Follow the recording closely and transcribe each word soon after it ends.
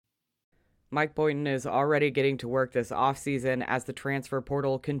Mike Boynton is already getting to work this offseason as the transfer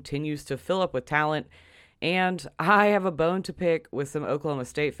portal continues to fill up with talent. And I have a bone to pick with some Oklahoma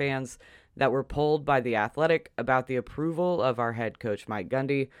State fans that were polled by The Athletic about the approval of our head coach, Mike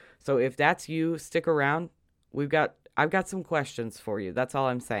Gundy. So if that's you, stick around. I've got some questions for you. That's all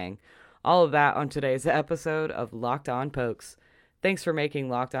I'm saying. All of that on today's episode of Locked On Pokes. Thanks for making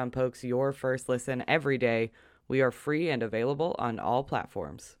Locked On Pokes your first listen every day. We are free and available on all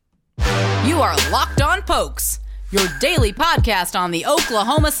platforms. You are Locked On Pokes, your daily podcast on the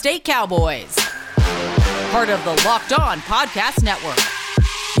Oklahoma State Cowboys. Part of the Locked On Podcast Network.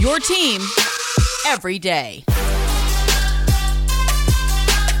 Your team every day.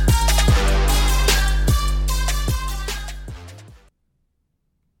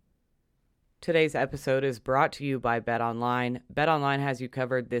 Today's episode is brought to you by BetOnline. BetOnline has you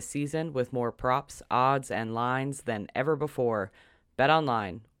covered this season with more props, odds, and lines than ever before.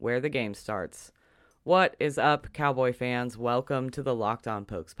 BetOnline, where the game starts. What is up, Cowboy fans? Welcome to the Locked On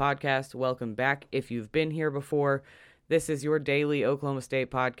Pokes podcast. Welcome back if you've been here before. This is your daily Oklahoma State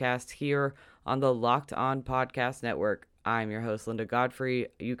podcast here on the Locked On Podcast Network. I'm your host, Linda Godfrey.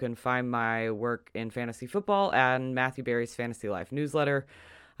 You can find my work in fantasy football and Matthew Berry's Fantasy Life newsletter.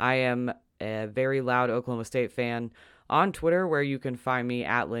 I am a very loud Oklahoma State fan on Twitter, where you can find me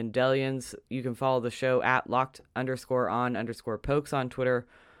at Lindellians. You can follow the show at locked_on_pokes on Twitter,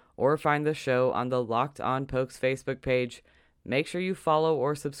 or find the show on the Locked On Pokes Facebook page. Make sure you follow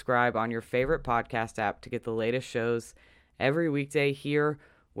or subscribe on your favorite podcast app to get the latest shows every weekday here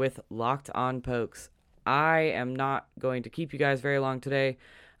with Locked On Pokes. I am not going to keep you guys very long today.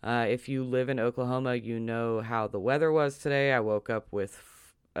 If you live in Oklahoma, you know how the weather was today. I woke up with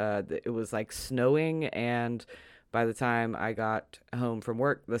it was like snowing, and by the time I got home from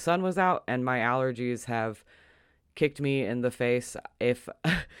work, the sun was out, and my allergies have kicked me in the face. If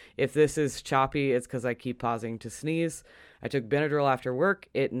this is choppy, it's because I keep pausing to sneeze. I took Benadryl after work.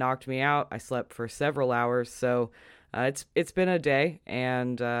 It knocked me out. I slept for several hours, so it's been a day,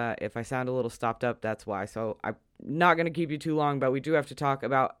 and if I sound a little stopped up, that's why. So I'm not going to keep you too long, but we do have to talk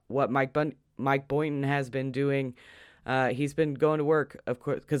about what Mike Boynton has been doing. He's been going to work, of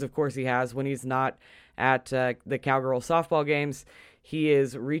course, because of course he has. When he's not at the Cowgirl softball games, he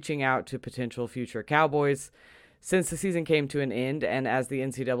is reaching out to potential future Cowboys. Since the season came to an end, and as the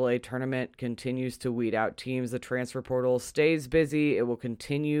NCAA tournament continues to weed out teams, the transfer portal stays busy. It will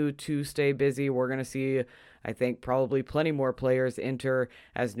continue to stay busy. We're going to see, I think, probably plenty more players enter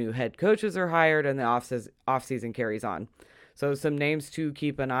as new head coaches are hired and the offseason carries on. So some names to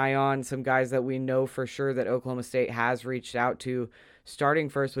keep an eye on, some guys that we know for sure that Oklahoma State has reached out to, starting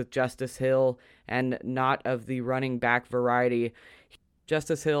first with Justice Hill, and not of the running back variety.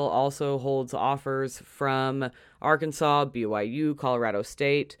 Justice Hill also holds offers from Arkansas, BYU, Colorado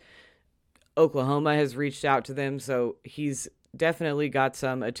State. Oklahoma has reached out to them, so he's definitely got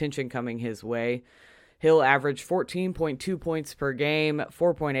some attention coming his way. Hill averaged 14.2 points per game,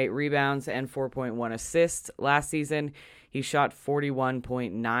 4.8 rebounds, and 4.1 assists last season. He shot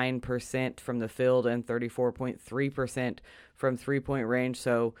 41.9% from the field and 34.3% from three-point range.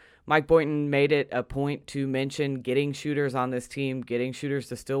 So Mike Boynton made it a point to mention getting shooters on this team, getting shooters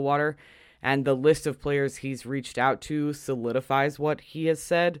to Stillwater, and the list of players he's reached out to solidifies what he has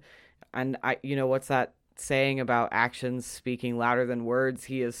said. And what's that saying about actions speaking louder than words?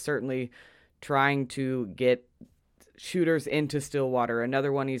 He is certainly trying to get shooters into Stillwater.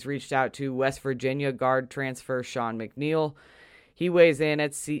 Another one he's reached out to, West Virginia guard transfer Sean McNeil. He weighs in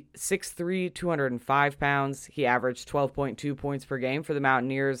at 6'3", 205 pounds. He averaged 12.2 points per game for the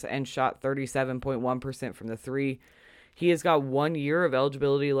Mountaineers and shot 37.1% from the three. He has got 1 year of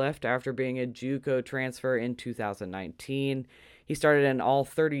eligibility left after being a JUCO transfer in 2019. He started in all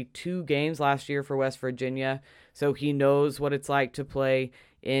 32 games last year for West Virginia, so he knows what it's like to play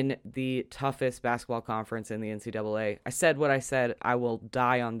in the toughest basketball conference in the NCAA. I said what I said. I will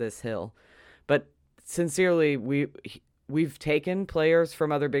die on this hill. But sincerely, we've taken players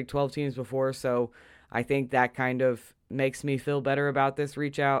from other Big 12 teams before, so I think that kind of makes me feel better about this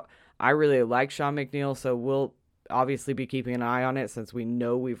reach out. I really like Sean McNeil, so we'll obviously be keeping an eye on it since we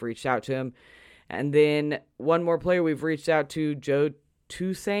know we've reached out to him. And then one more player we've reached out to, Joe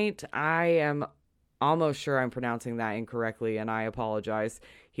Toussaint. I am almost sure I'm pronouncing that incorrectly, and I apologize.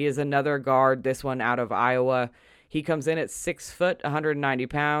 He is another guard, this one out of Iowa. He comes in at 6 foot, 190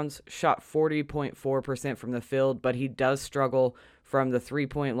 pounds, shot 40.4% from the field, but he does struggle from the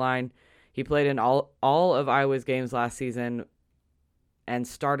three-point line. He played in all of Iowa's games last season and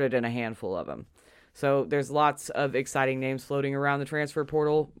started in a handful of them. So there's lots of exciting names floating around the transfer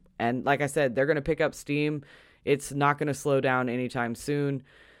portal. And like I said, they're going to pick up steam. It's not going to slow down anytime soon.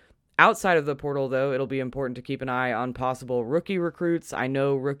 Outside of the portal, though, it'll be important to keep an eye on possible rookie recruits. I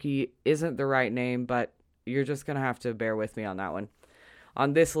know rookie isn't the right name, but you're just going to have to bear with me on that one.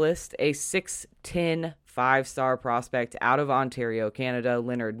 On this list, a 6'10", 5-star prospect out of Ontario, Canada,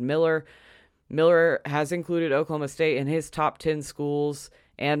 Leonard Miller. Miller has included Oklahoma State in his top 10 schools.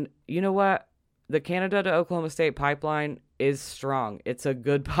 And you know what? The Canada to Oklahoma State pipeline is strong. It's a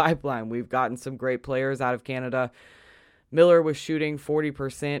good pipeline. We've gotten some great players out of Canada. Miller was shooting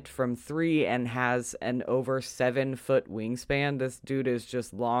 40% from 3 and has an over 7-foot wingspan. This dude is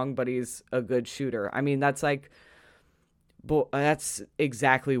just long, but he's a good shooter. I mean, that's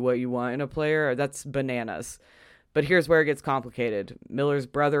exactly what you want in a player. That's bananas. But here's where it gets complicated. Miller's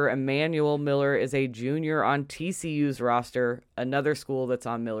brother, Emmanuel Miller, is a junior on TCU's roster, another school that's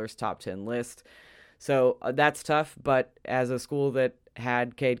on Miller's top 10 list. So that's tough, but as a school that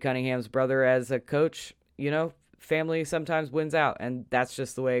had Cade Cunningham's brother as a coach, family sometimes wins out, and that's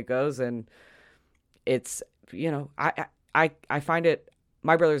just the way it goes. And it's, I find it,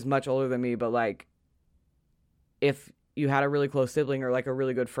 my brother's much older than me, but like, if you had a really close sibling or like a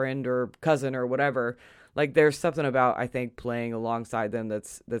really good friend or cousin or whatever, like there's something about, I think, playing alongside them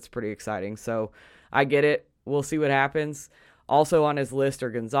that's pretty exciting. So I get it. We'll see what happens. Also on his list are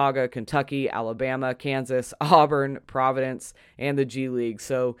Gonzaga, Kentucky, Alabama, Kansas, Auburn, Providence, and the G League.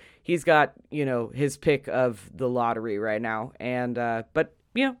 So he's got, his pick of the lottery right now. And but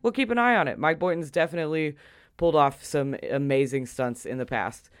we'll keep an eye on it. Mike Boynton's definitely pulled off some amazing stunts in the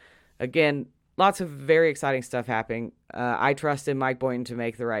past. Again, lots of very exciting stuff happening. I trust in Mike Boynton to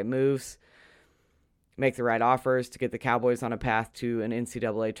make the right moves, make the right offers to get the Cowboys on a path to an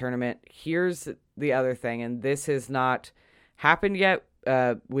NCAA tournament. Here's the other thing, and this has not happened yet.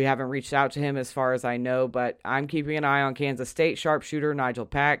 We haven't reached out to him as far as I know, but I'm keeping an eye on Kansas State sharpshooter Nigel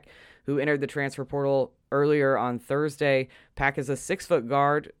Pack, who entered the transfer portal earlier on Thursday. Pack is a 6-foot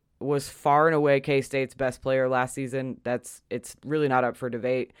guard, was far and away K-State's best player last season. It's really not up for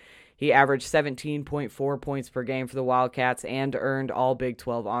debate. He averaged 17.4 points per game for the Wildcats and earned all Big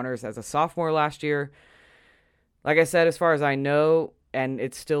 12 honors as a sophomore last year. Like I said, as far as I know, and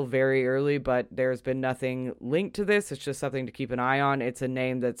it's still very early, but there's been nothing linked to this. It's just something to keep an eye on. It's a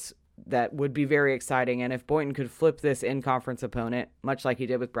name that would be very exciting. And if Boynton could flip this in-conference opponent, much like he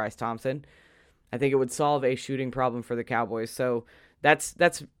did with Bryce Thompson, I think it would solve a shooting problem for the Cowboys. So that's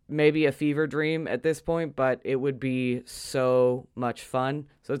maybe a fever dream at this point, but it would be so much fun.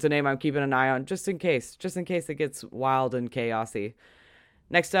 So it's a name I'm keeping an eye on just in case it gets wild and chaosy.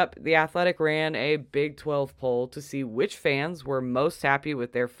 Next up, The Athletic ran a Big 12 poll to see which fans were most happy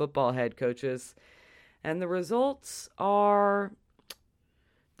with their football head coaches. And the results are,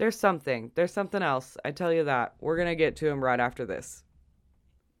 there's something else. I tell you that. We're going to get to them right after this.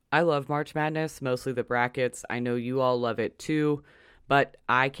 I love March Madness, mostly the brackets. I know you all love it too, but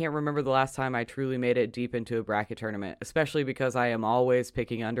I can't remember the last time I truly made it deep into a bracket tournament, especially because I am always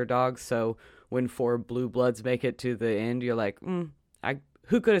picking underdogs. So when 4 blue bloods make it to the end, you're like,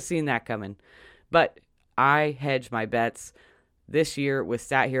 who could have seen that coming? But I hedge my bets this year with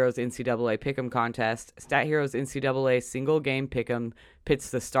Stat Heroes NCAA Pick'em contest. Stat Heroes NCAA single game Pick'em pits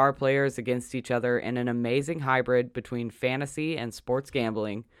the star players against each other in an amazing hybrid between fantasy and sports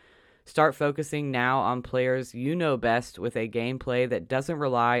gambling. Start focusing now on players you know best with a gameplay that doesn't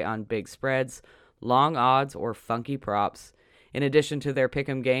rely on big spreads, long odds, or funky props. In addition to their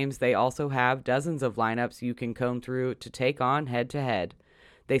Pick'em games, they also have dozens of lineups you can comb through to take on head-to-head.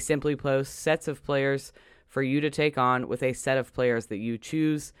 They simply post sets of players for you to take on with a set of players that you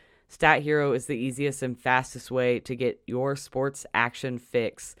choose. Stat Hero is the easiest and fastest way to get your sports action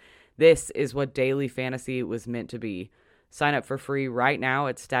fix. This is what daily fantasy was meant to be. Sign up for free right now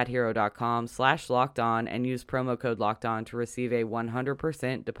at stathero.com/lockedon and use promo code LOCKEDON to receive a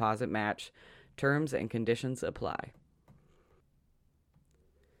 100% deposit match. Terms and conditions apply.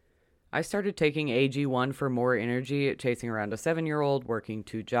 I started taking AG1 for more energy, chasing around a 7-year-old, working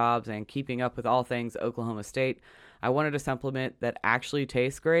 2 jobs, and keeping up with all things Oklahoma State. I wanted a supplement that actually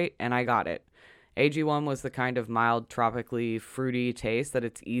tastes great, and I got it. AG1 was the kind of mild, tropically fruity taste that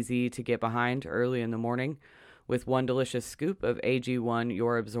it's easy to get behind early in the morning. With one delicious scoop of AG1,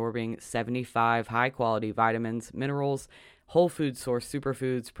 you're absorbing 75 high-quality vitamins, minerals, whole food source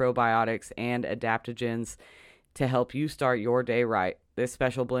superfoods, probiotics, and adaptogens to help you start your day right. This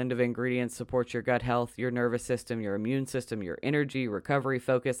special blend of ingredients supports your gut health, your nervous system, your immune system, your energy, recovery,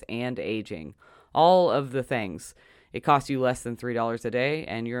 focus, and aging. All of the things. It costs you less than $3 a day,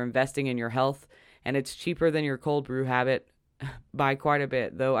 and you're investing in your health, and it's cheaper than your cold brew habit. by quite a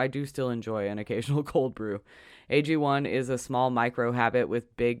bit, though I do still enjoy an occasional cold brew. AG1 is a small micro habit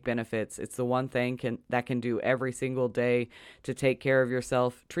with big benefits. It's the one thing that can do every single day to take care of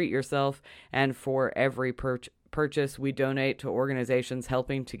yourself, treat yourself, and for every purchase, we donate to organizations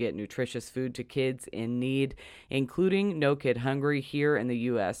helping to get nutritious food to kids in need, including No Kid Hungry here in the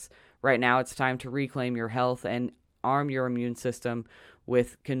U.S. Right now, it's time to reclaim your health and arm your immune system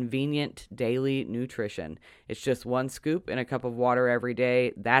with convenient daily nutrition. It's just one scoop in a cup of water every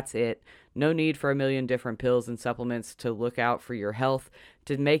day. That's it. No need for a million different pills and supplements to look out for your health.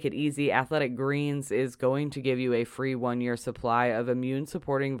 To make it easy, Athletic Greens is going to give you a free 1-year supply of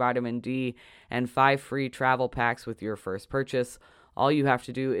immune-supporting vitamin D and 5 free travel packs with your first purchase. All you have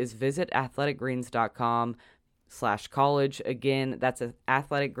to do is visit athleticgreens.com/college. Again, that's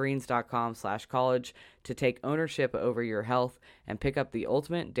athleticgreens.com/college to take ownership over your health and pick up the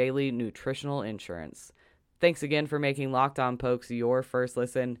ultimate daily nutritional insurance. Thanks again for making Locked On Pokes your first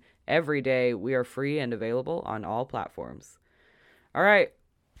listen. Every day, we are free and available on all platforms. All right,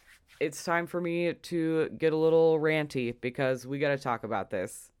 it's time for me to get a little ranty because we got to talk about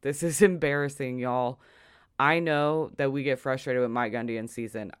this. This is embarrassing, y'all. I know that we get frustrated with Mike Gundy in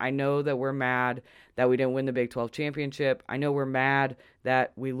season. I know that we're mad that we didn't win the Big 12 championship. I know we're mad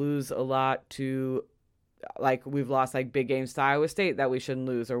that we lose a lot to, like, we've lost like big games to Iowa State that we shouldn't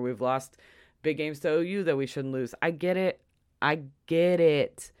lose, or we've lost big games to OU that we shouldn't lose. I get it.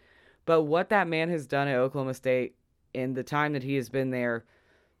 But what that man has done at Oklahoma State in the time that he has been there,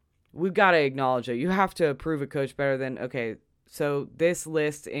 we've got to acknowledge it. You have to approve a coach better than, okay, so this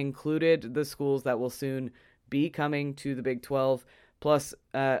list included the schools that will soon be coming to the Big 12, plus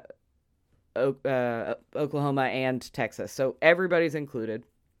Oklahoma and Texas. So everybody's included.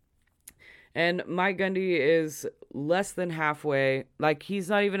 And Mike Gundy is less than halfway. Like, he's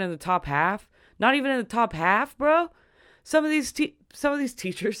not even in the top half. Not even in the top half, bro. Some of these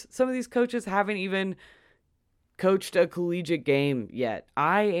teachers, some of these coaches haven't even coached a collegiate game yet.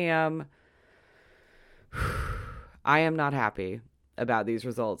 I am not happy about these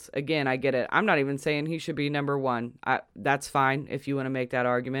results. Again, I get it. I'm not even saying he should be number one. That's fine if you want to make that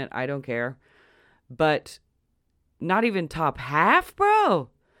argument. I don't care. But not even top half, bro?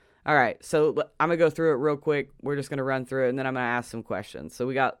 All right, so I'm going to go through it real quick. We're just going to run through it, and then I'm going to ask some questions. So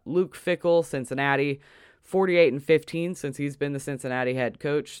we got Luke Fickell, Cincinnati, 48-15 since he's been the Cincinnati head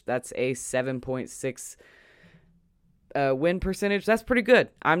coach. That's a 7.6 win percentage. That's pretty good.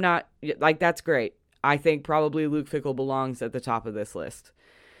 I'm not, like, that's great. I think probably Luke Fickell belongs at the top of this list.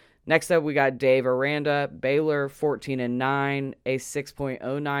 Next up, we got Dave Aranda, Baylor, 14-9, a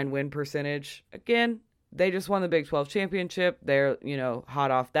 6.09 win percentage. Again, they just won the Big 12 championship. They're,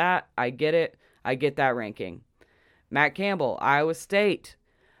 hot off that. I get it. I get that ranking. Matt Campbell, Iowa State.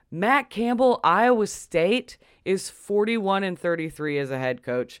 Matt Campbell, Iowa State is 41-33 as a head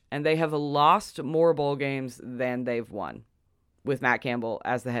coach, and they have lost more bowl games than they've won with Matt Campbell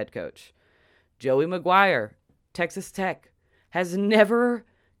as the head coach. Joey McGuire, Texas Tech, has never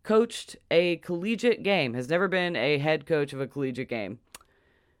coached a collegiate game, has never been a head coach of a collegiate game,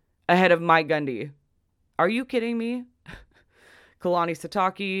 ahead of Mike Gundy. Are you kidding me? Kalani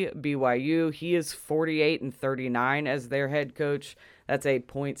Sitake, BYU, he is 48-39 as their head coach. That's a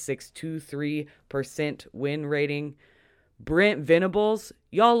 0.623% win rating. Brent Venables,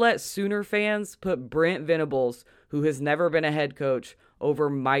 y'all let Sooner fans put Brent Venables, who has never been a head coach, over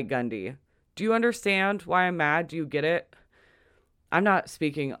Mike Gundy. Do you understand why I'm mad? Do you get it? I'm not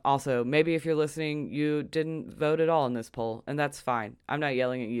speaking. Also, maybe if you're listening, you didn't vote at all in this poll, and that's fine. I'm not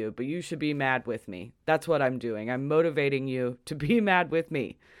yelling at you, but you should be mad with me. That's what I'm doing. I'm motivating you to be mad with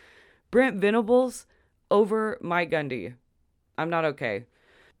me. Brent Venables over Mike Gundy. I'm not okay.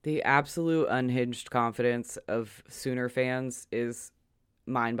 The absolute unhinged confidence of Sooner fans is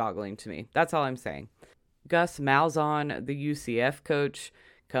mind-boggling to me. That's all I'm saying. Gus Malzahn, the UCF coach,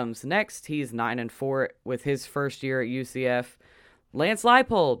 comes next. He's 9-4 with his first year at UCF. Lance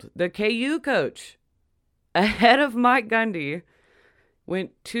Leipold, the KU coach, ahead of Mike Gundy,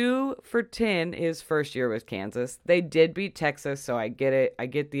 went 2 for 10 his first year with Kansas. They did beat Texas, so I get it. I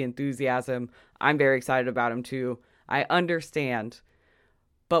get the enthusiasm. I'm very excited about him too. I understand.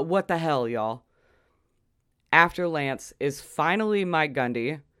 But what the hell, y'all? After Lance is finally Mike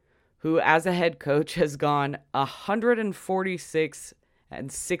Gundy, who as a head coach has gone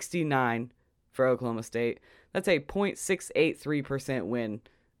 146-69 for Oklahoma State. That's a 0.683% win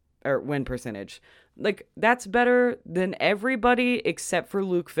percentage. Like, that's better than everybody except for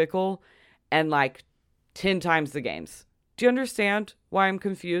Luke Fickell and like 10 times the games. Do you understand why I'm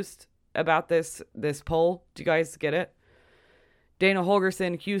confused about this poll? Do you guys get it? Dana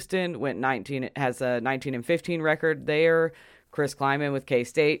Holgorsen, Houston, has a 19-15 record there. Chris Kleiman with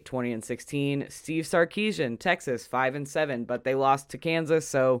K-State, 20-16. Steve Sarkisian, Texas, 5-7, but they lost to Kansas,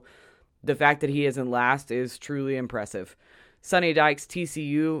 so the fact that he isn't last is truly impressive. Sonny Dykes,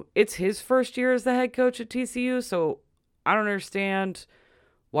 TCU, it's his first year as the head coach at TCU, so I don't understand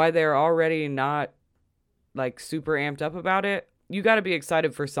why they're already not like super amped up about it. You got to be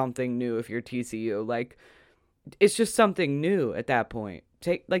excited for something new if you're TCU. Like, it's just something new at that point.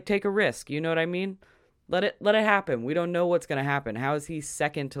 Take a risk, you know what I mean? Let it happen. We don't know what's going to happen. How is he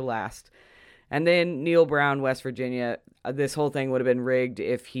second to last? And then Neil Brown, West Virginia. This whole thing would have been rigged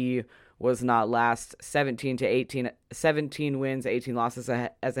if he was not last. 17 wins, 18 losses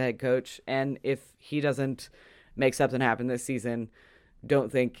as a head coach. And if he doesn't make something happen this season,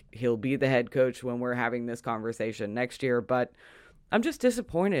 don't think he'll be the head coach when we're having this conversation next year. But I'm just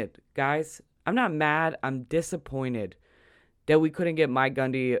disappointed, guys. I'm not mad. I'm disappointed that we couldn't get Mike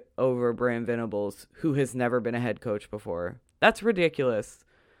Gundy over Brent Venables, who has never been a head coach before. That's ridiculous.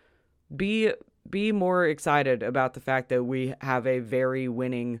 Be more excited about the fact that we have a very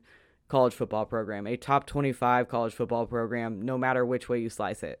winning college football program, a top 25 college football program, no matter which way you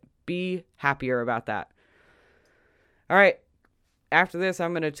slice it. Be happier about that. All right. After this,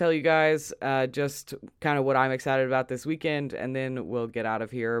 I'm going to tell you guys just kind of what I'm excited about this weekend, and then we'll get out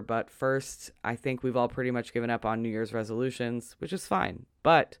of here. But first, I think we've all pretty much given up on New Year's resolutions, which is fine.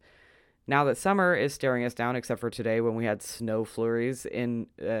 But now that summer is staring us down, except for today when we had snow flurries in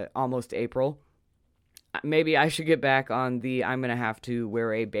almost April, maybe I should get back on the I'm going to have to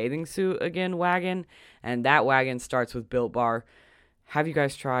wear a bathing suit again wagon, and that wagon starts with Built Bar. Have you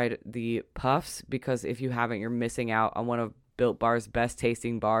guys tried the Puffs? Because if you haven't, you're missing out on one of Built Bar's best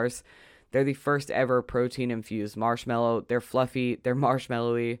tasting bars. They're the first ever protein infused marshmallow. They're fluffy, they're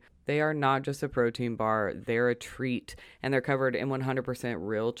marshmallowy. They are not just a protein bar, they're a treat, and they're covered in 100%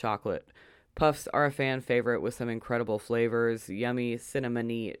 real chocolate. Puffs are a fan favorite with some incredible flavors: yummy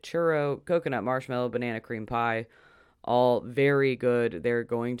cinnamony churro, coconut marshmallow, banana cream pie. All very good. They're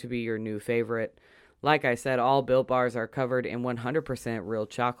going to be your new favorite. Like I said, all Built Bars are covered in 100% real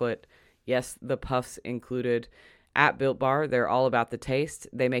chocolate. Yes, the Puffs included. At Built Bar, they're all about the taste.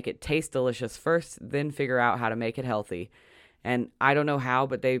 They make it taste delicious first, then figure out how to make it healthy. And I don't know how,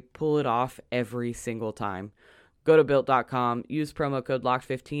 but they pull it off every single time. Go to Built.com, use promo code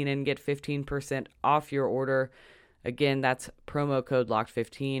LOCKED15 and get 15% off your order. Again, that's promo code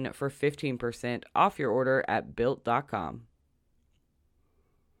LOCKED15 for 15% off your order at Built.com.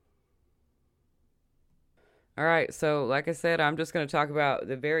 All right, so like I said, I'm just going to talk about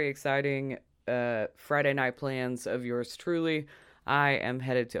the very exciting Friday night plans of yours truly. I am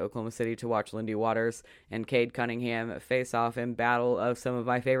headed to Oklahoma City to watch Lindy Waters and Cade Cunningham face off in battle of some of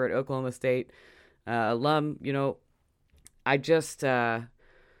my favorite Oklahoma State alum. You know, I just, first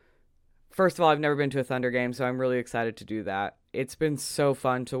of all, I've never been to a Thunder game, so I'm really excited to do that. It's been so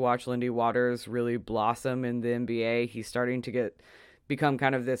fun to watch Lindy Waters really blossom in the NBA. He's starting to become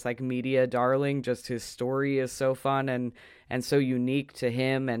kind of this like media darling. Just his story is so fun and so unique to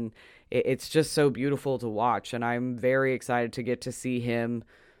him, and it's just so beautiful to watch, and I'm very excited to get to see him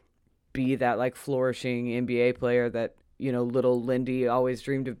be that like flourishing NBA player that, you know, little Lindy always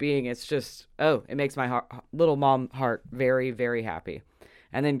dreamed of being. It's just, it makes my little mom heart very, very happy.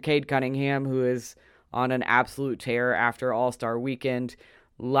 And then Cade Cunningham, who is on an absolute tear after All-Star Weekend,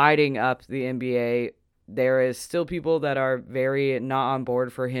 lighting up the NBA. There is still people that are very not on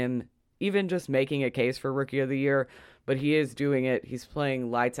board for him, even just making a case for Rookie of the Year, but he is doing it. He's playing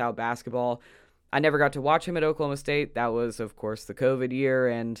lights out basketball. I never got to watch him at Oklahoma State. That was, of course, the COVID year,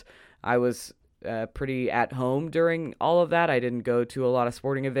 and I was pretty at home during all of that. I didn't go to a lot of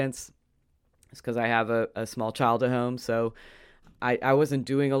sporting events. It's because I have a small child at home, so I wasn't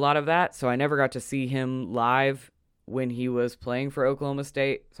doing a lot of that, so I never got to see him live when he was playing for Oklahoma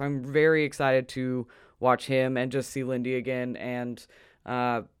State. So I'm very excited to watch him and just see Lindy again and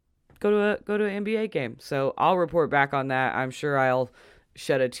go to an NBA game. So I'll report back on that. I'm sure I'll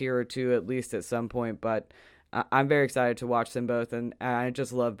shed a tear or two at least at some point, but I'm very excited to watch them both, and I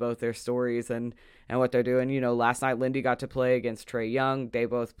just love both their stories and what they're doing. You know, last night Lindy got to play against Trae Young. They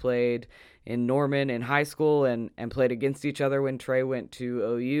both played in Norman in high school and played against each other when Trae went to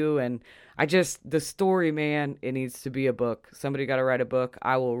OU, and the story, man, it needs to be a book. Somebody got to write a book.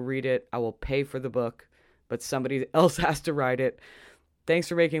 I will read it. I will pay for the book, but somebody else has to write it. Thanks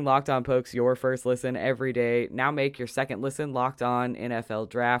for making Locked On Pokes your first listen every day. Now make your second listen Locked On NFL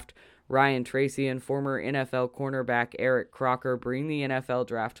Draft. Ryan Tracy and former NFL cornerback Eric Crocker bring the NFL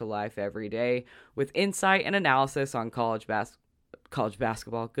Draft to life every day with insight and analysis on college college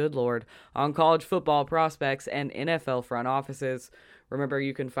basketball, good Lord, on college football prospects and NFL front offices. Remember,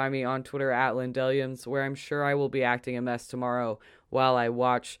 you can find me on Twitter at Lindeliums, where I'm sure I will be acting a mess tomorrow while I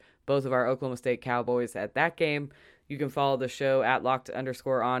watch both of our Oklahoma State Cowboys at that game. You can follow the show at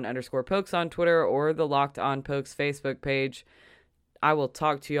locked_on_pokes on Twitter or the Locked On Pokes Facebook page. I will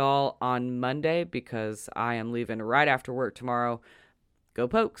talk to y'all on Monday because I am leaving right after work tomorrow. Go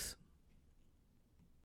Pokes!